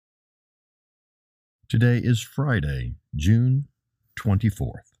Today is Friday, June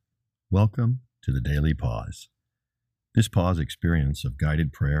 24th. Welcome to the Daily Pause. This pause experience of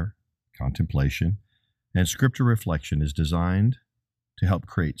guided prayer, contemplation, and scripture reflection is designed to help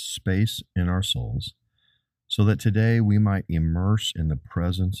create space in our souls so that today we might immerse in the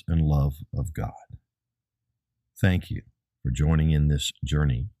presence and love of God. Thank you for joining in this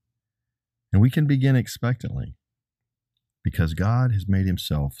journey, and we can begin expectantly because God has made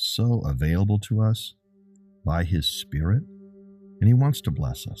himself so available to us by his Spirit, and he wants to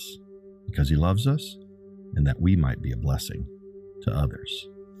bless us because he loves us and that we might be a blessing to others.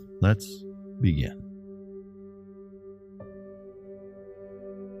 Let's begin.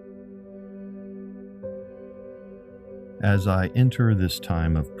 As I enter this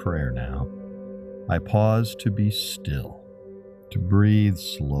time of prayer now, I pause to be still, to breathe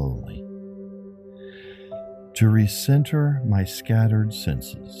slowly, to recenter my scattered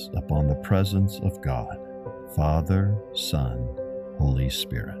senses upon the presence of God, Father, Son, Holy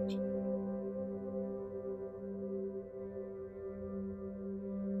Spirit.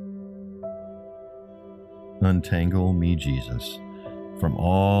 Untangle me, Jesus, from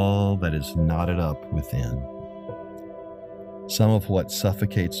all that is knotted up within. Some of what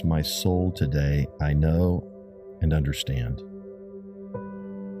suffocates my soul today, I know and understand.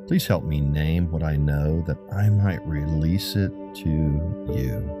 Please help me name what I know that I might release it to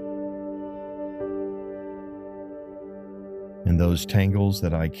you. And those tangles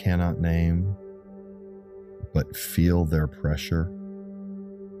that I cannot name, but feel their pressure,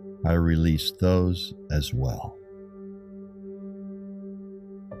 I release those as well.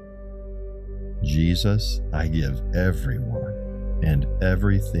 Jesus, I give everyone and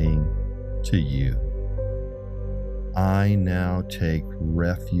everything to you. I now take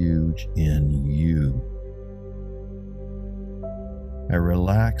refuge in you. I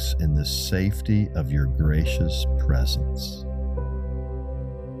relax in the safety of your gracious presence.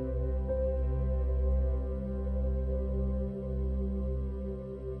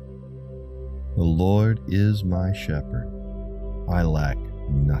 The Lord is my shepherd. I lack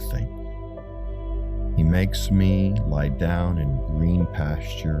nothing. He makes me lie down in green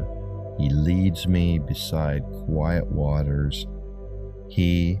pasture. He leads me beside quiet waters.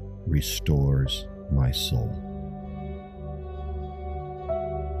 He restores my soul.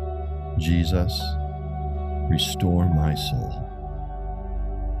 Jesus, restore my soul.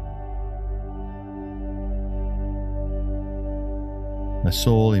 My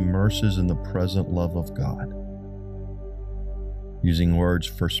soul immerses in the present love of God, using words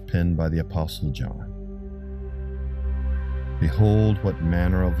first penned by the Apostle John. Behold, what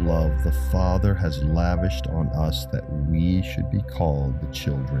manner of love the Father has lavished on us that we should be called the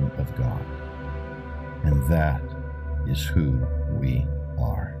children of God. And that is who we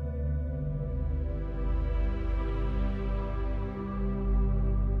are.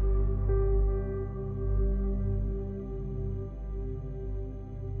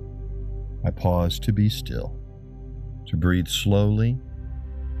 I pause to be still, to breathe slowly,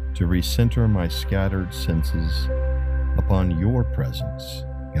 to recenter my scattered senses upon your presence,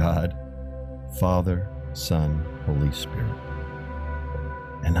 God, Father, Son, Holy Spirit.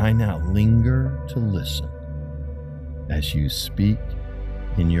 And I now linger to listen as you speak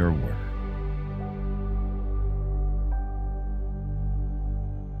in your word.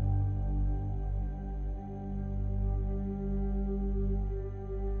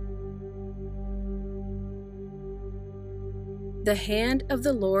 The hand of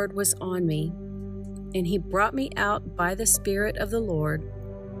the Lord was on me, and he brought me out by the Spirit of the Lord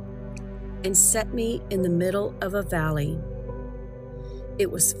and set me in the middle of a valley.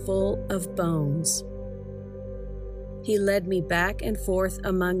 It was full of bones. He led me back and forth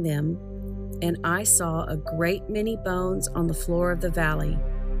among them, and I saw a great many bones on the floor of the valley,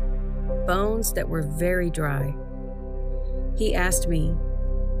 bones that were very dry. He asked me,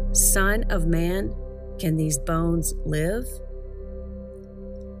 "Son of man, can these bones live?"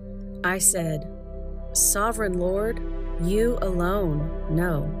 I said, "Sovereign Lord, you alone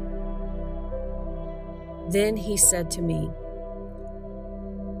know." Then he said to me,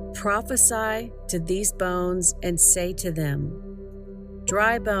 "Prophesy to these bones and say to them,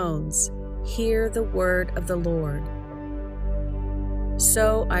 dry bones, hear the word of the Lord."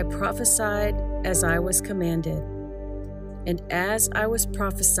 So I prophesied as I was commanded, and as I was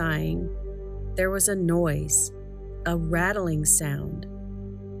prophesying, there was a noise, a rattling sound,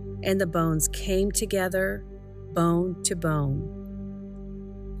 and the bones came together, bone to bone.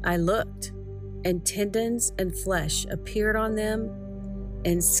 I looked, and tendons and flesh appeared on them,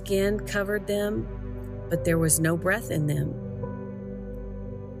 and skin covered them, but there was no breath in them.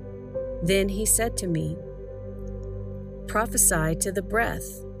 Then he said to me, Prophesy to the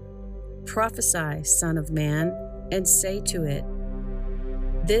breath. Prophesy, Son of Man, and say to it,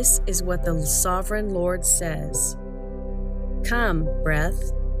 This is what the sovereign Lord says. Come,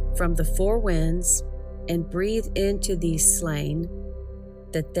 breath, from the four winds, and breathe into these slain,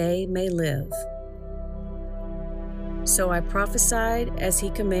 that they may live. So I prophesied as he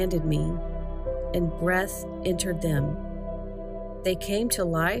commanded me, and breath entered them. They came to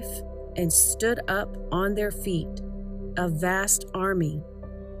life and stood up on their feet, a vast army.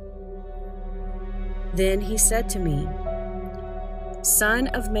 Then he said to me, Son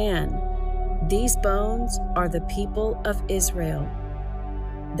of man, these bones are the people of Israel.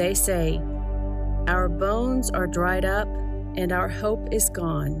 They say, Our bones are dried up, and our hope is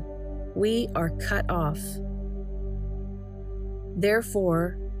gone. We are cut off.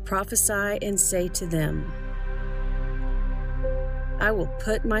 Therefore, prophesy and say to them, I will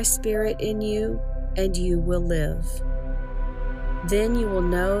put my spirit in you, and you will live. Then you will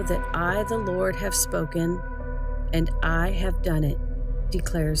know that I, the Lord, have spoken, and I have done it,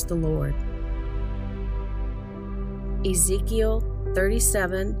 declares the Lord. Ezekiel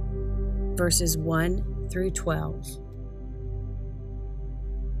 37, verses 1 through 12.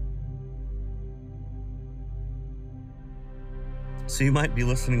 So you might be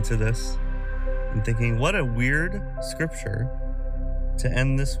listening to this and thinking, what a weird scripture to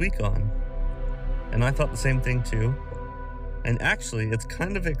end this week on. And I thought the same thing too. And actually, it's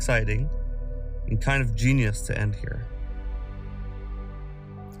kind of exciting and kind of genius to end here.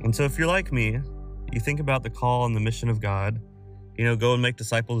 And so if you're like me, you think about the call and the mission of God, go and make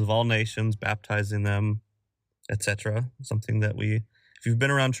disciples of all nations, baptizing them, etc. Something that if you've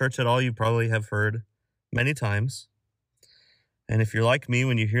been around church at all, you probably have heard many times. And if you're like me,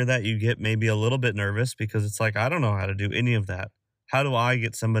 when you hear that, you get maybe a little bit nervous because it's like, I don't know how to do any of that. How do I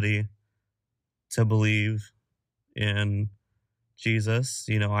get somebody to believe in Jesus?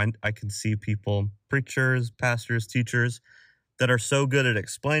 I can see people, preachers, pastors, teachers, that are so good at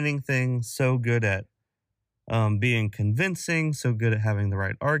explaining things, so good at being convincing, so good at having the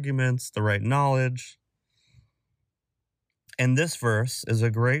right arguments, the right knowledge. And this verse is a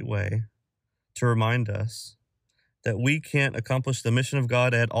great way to remind us that we can't accomplish the mission of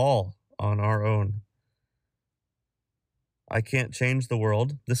God at all on our own. I can't change the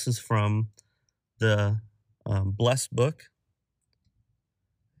world. This is from the Blessed book.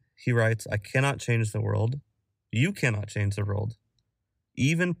 He writes, I cannot change the world. You cannot change the world.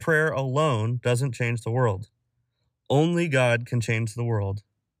 Even prayer alone doesn't change the world. Only God can change the world.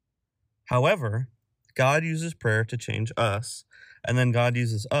 However, God uses prayer to change us, and then God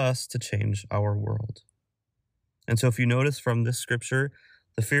uses us to change our world. And so if you notice from this scripture,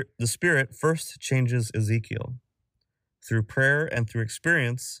 the Spirit first changes Ezekiel through prayer and through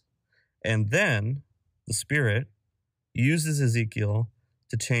experience, and then the Spirit uses Ezekiel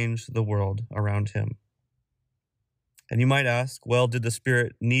to change the world around him. And you might ask, well, did the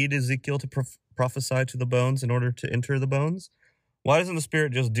Spirit need Ezekiel to prophesy to the bones in order to enter the bones? Why doesn't the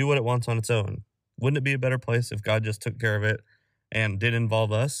Spirit just do what it wants on its own? Wouldn't it be a better place if God just took care of it and did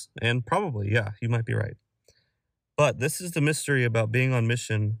involve us? And probably, yeah, you might be right. But this is the mystery about being on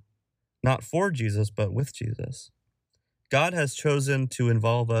mission, not for Jesus, but with Jesus. God has chosen to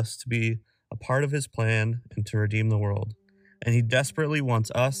involve us to be a part of his plan and to redeem the world. And he desperately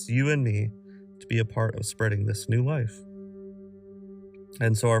wants us, you and me, to be a part of spreading this new life.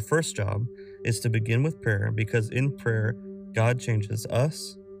 And so our first job is to begin with prayer, because in prayer, God changes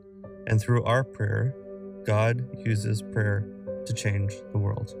us. And through our prayer, God uses prayer to change the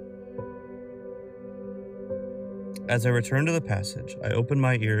world. As I return to the passage, I open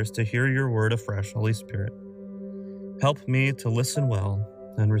my ears to hear your word afresh, Holy Spirit. Help me to listen well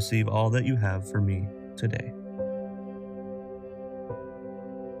and receive all that you have for me today.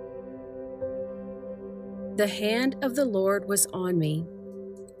 The hand of the Lord was on me,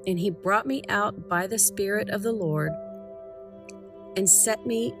 and he brought me out by the Spirit of the Lord and set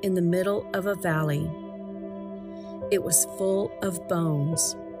me in the middle of a valley. It was full of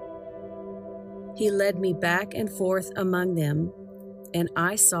bones. He led me back and forth among them, and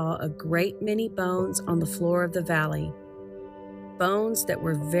I saw a great many bones on the floor of the valley, bones that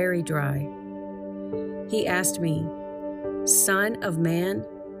were very dry. He asked me, Son of man,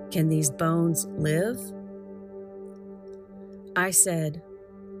 can these bones live? I said,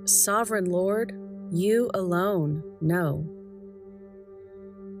 Sovereign Lord, you alone know.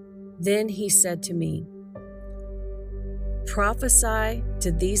 Then he said to me, Prophesy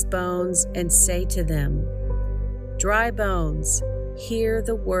to these bones and say to them, Dry bones, hear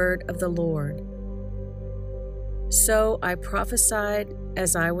the word of the Lord. So I prophesied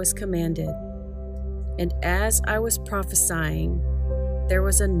as I was commanded. And as I was prophesying, there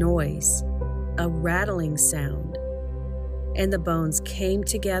was a noise, a rattling sound, and the bones came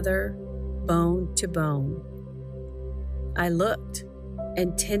together, bone to bone. I looked,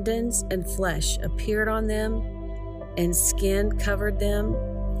 and tendons and flesh appeared on them, and skin covered them,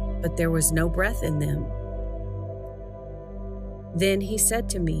 but there was no breath in them. Then he said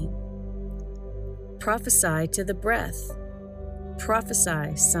to me, "Prophesy to the breath.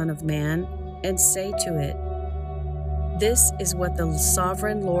 Prophesy, Son of Man, and say to it, this is what the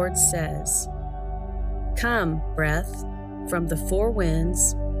sovereign Lord says. Come, breath, from the four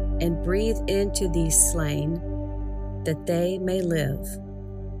winds, and breathe into these slain, that they may live."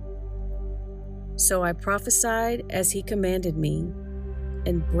 So I prophesied as he commanded me,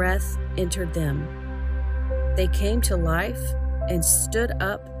 and breath entered them. They came to life and stood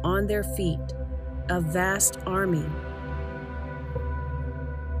up on their feet, a vast army.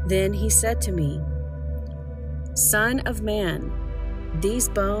 Then he said to me, "Son of man, these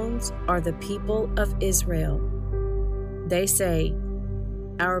bones are the people of Israel. They say,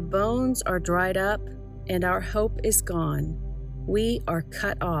 'Our bones are dried up, and our hope is gone. We are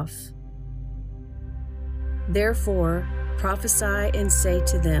cut off.' Therefore, prophesy and say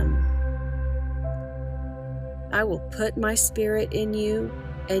to them, 'I will put my spirit in you,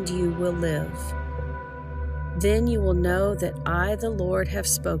 and you will live. Then you will know that I, the Lord, have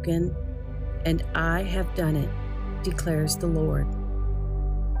spoken, and I have done it, declares the Lord."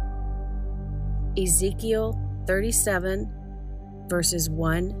 Ezekiel 37, verses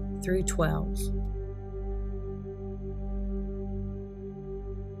 1 through 12.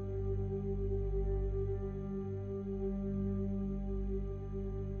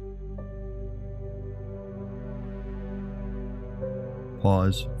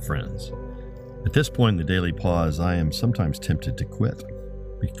 Pause, friends. At this point in the daily pause, I am sometimes tempted to quit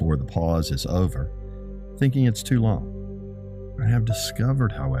before the pause is over, thinking it's too long. I have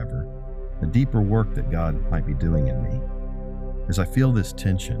discovered, however, a deeper work that God might be doing in me. As I feel this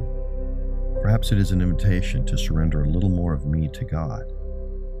tension, perhaps it is an invitation to surrender a little more of me to God,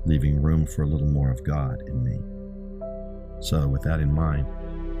 leaving room for a little more of God in me. So, with that in mind,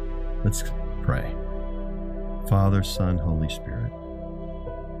 let's pray. Father, Son, Holy Spirit,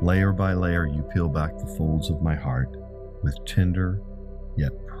 layer by layer you peel back the folds of my heart with tender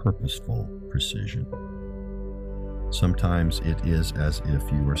yet purposeful precision. Sometimes it is as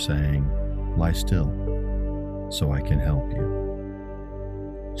if you are saying, "Lie still, so I can help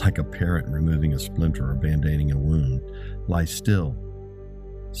you." Like a parent removing a splinter or band-aiding a wound, lie still,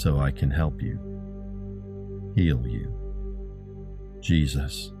 so I can help you, heal you.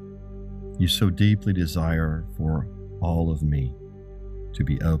 Jesus, you so deeply desire for all of me to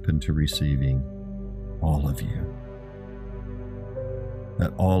be open to receiving all of you,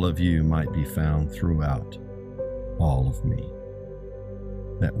 that all of you might be found throughout all of me,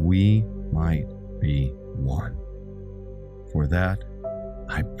 that we might be one. For that,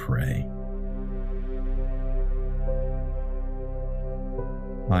 I pray.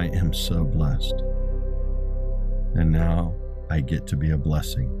 I am so blessed, and now I get to be a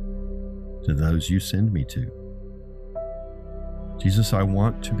blessing to those you send me to. Jesus, I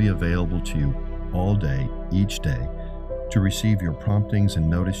want to be available to you all day, each day, to receive your promptings and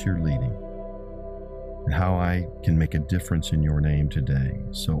notice your leading, and how I can make a difference in your name today.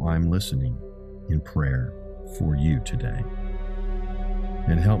 So I'm listening in prayer for you today.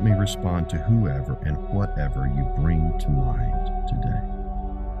 And help me respond to whoever and whatever you bring to mind today.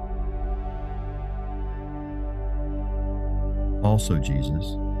 Also,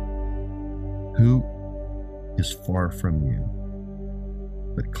 Jesus, who is far from you,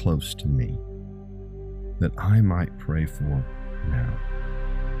 but close to me, that I might pray for now.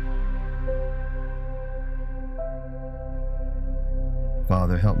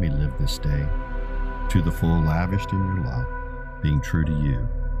 Father, help me live this day to the full, lavished in your love, being true to you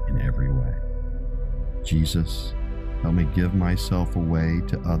in every way. Jesus, help me give myself away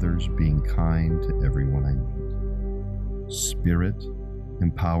to others, being kind to everyone I meet. Spirit,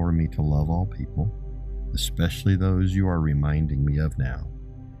 empower me to love all people, especially those you are reminding me of now,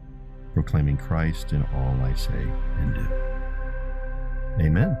 proclaiming Christ in all I say and do.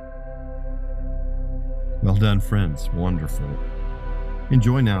 Amen. Well done, friends. Wonderful.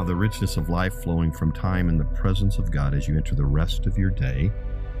 Enjoy now the richness of life flowing from time in the presence of God as you enter the rest of your day,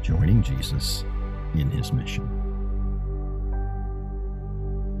 joining Jesus in his mission.